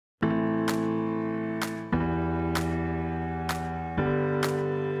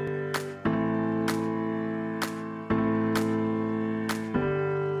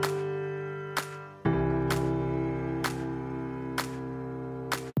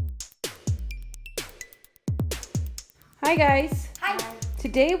Hi guys. Hi.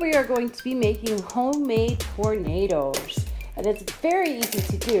 Today we are going to be making homemade tornadoes, and it's very easy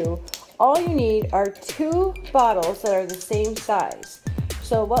to do. All you need are 2 bottles that are the same size.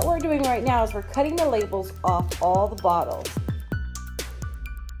 So what we're doing right now is we're cutting the labels off all the bottles.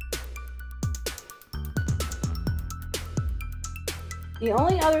 The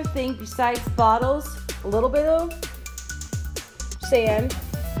only other thing besides bottles, a little bit of sand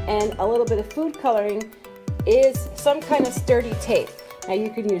and a little bit of food coloring, is some kind of sturdy tape. Now you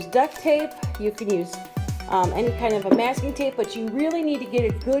can use duct tape, you can use any kind of a masking tape, but you really need to get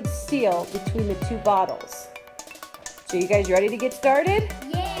a good seal between the 2 bottles. So you guys ready to get started?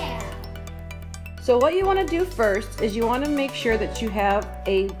 Yeah. So what you want to do first is you want to make sure that you have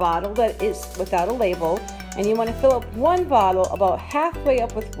a bottle that is without a label, and you want to fill up 1 bottle about halfway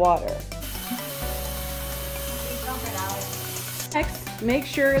up with water. Next, make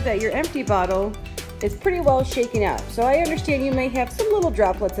sure that your empty bottle is pretty well shaken out. So I understand you may have some little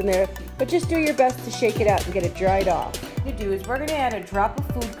droplets in there, but just do your best to shake it out and get it dried off. What we're going to do is we're going to add a drop of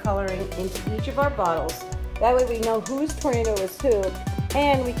food coloring into each of our bottles. That way we know whose tornado is who,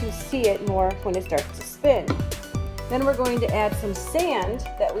 and we can see it more when it starts to spin. Then we're going to add some sand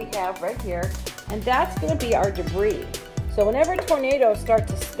that we have right here, and that's going to be our debris. So whenever tornadoes start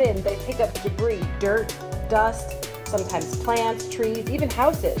to spin, they pick up debris, dirt, dust, sometimes plants, trees, even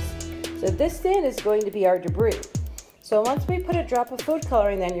houses. So this sand is going to be our debris. So once we put a drop of food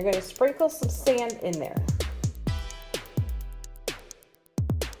coloring, then you're going to sprinkle some sand in there.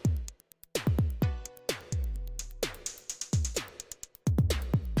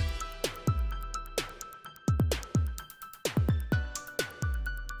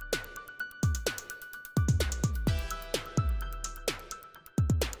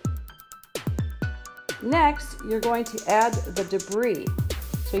 Next, you're going to add the debris.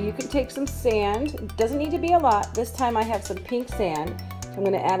 So you can take some sand. It doesn't need to be a lot. This time I have some pink sand. So I'm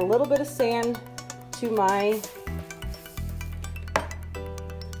going to add a little bit of sand to my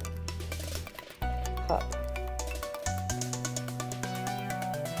cup.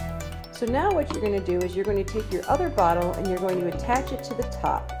 So now what you're going to do is you're going to take your other bottle and you're going to attach it to the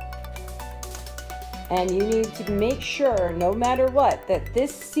top. And you need to make sure, no matter what, that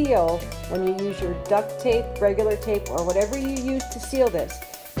this seal, when you use your duct tape, regular tape, or whatever you use to seal this,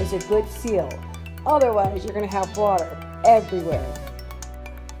 is a good seal. Otherwise, you're going to have water everywhere.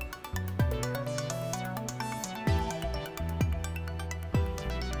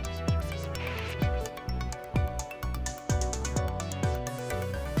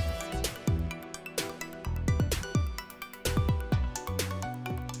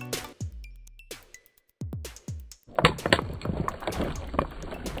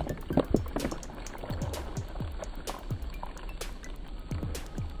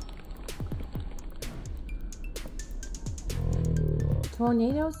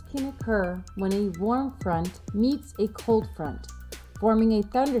 Tornadoes can occur when a warm front meets a cold front, forming a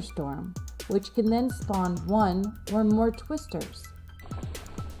thunderstorm, which can then spawn 1 or more twisters.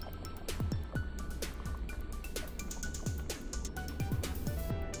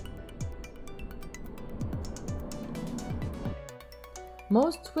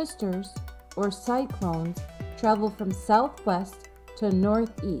 Most twisters, or cyclones, travel from southwest to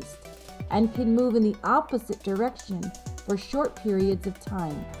northeast and can move in the opposite direction for short periods of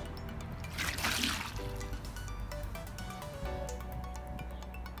time.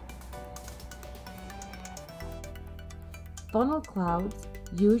 Funnel clouds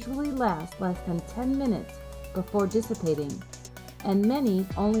usually last less than 10 minutes before dissipating, and many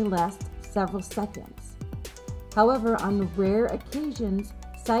only last several seconds. However, on rare occasions,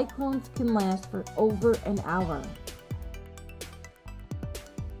 cyclones can last for over an hour.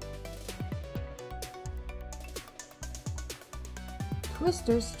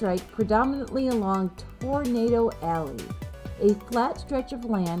 Twisters strike predominantly along Tornado Alley, a flat stretch of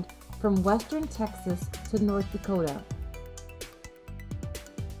land from western Texas to North Dakota.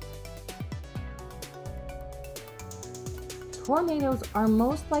 Tornadoes are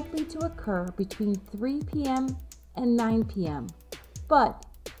most likely to occur between 3 p.m. and 9 p.m., but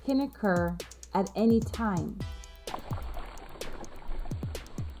can occur at any time.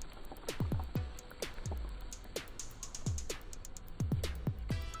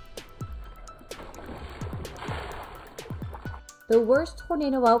 The worst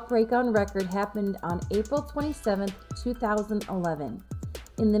tornado outbreak on record happened on April 27, 2011.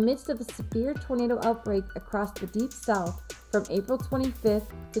 In the midst of a severe tornado outbreak across the Deep South from April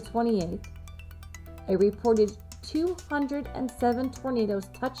 25th to 28th, a reported 207 tornadoes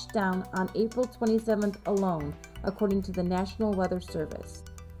touched down on April 27th alone, according to the National Weather Service.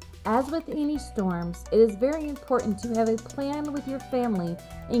 As with any storms, it is very important to have a plan with your family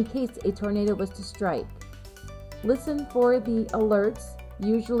in case a tornado was to strike. Listen for the alerts.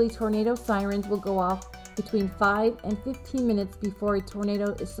 Usually tornado sirens will go off between 5 and 15 minutes before a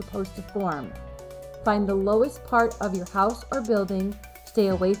tornado is supposed to form. Find the lowest part of your house or building, stay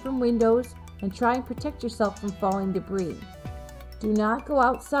away from windows, and try and protect yourself from falling debris. Do not go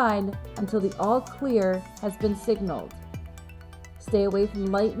outside until the all clear has been signaled. Stay away from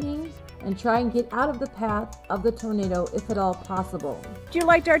lightning and try and get out of the path of the tornado if at all possible. If you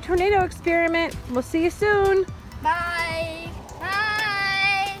liked our tornado experiment, we'll see you soon. Bye!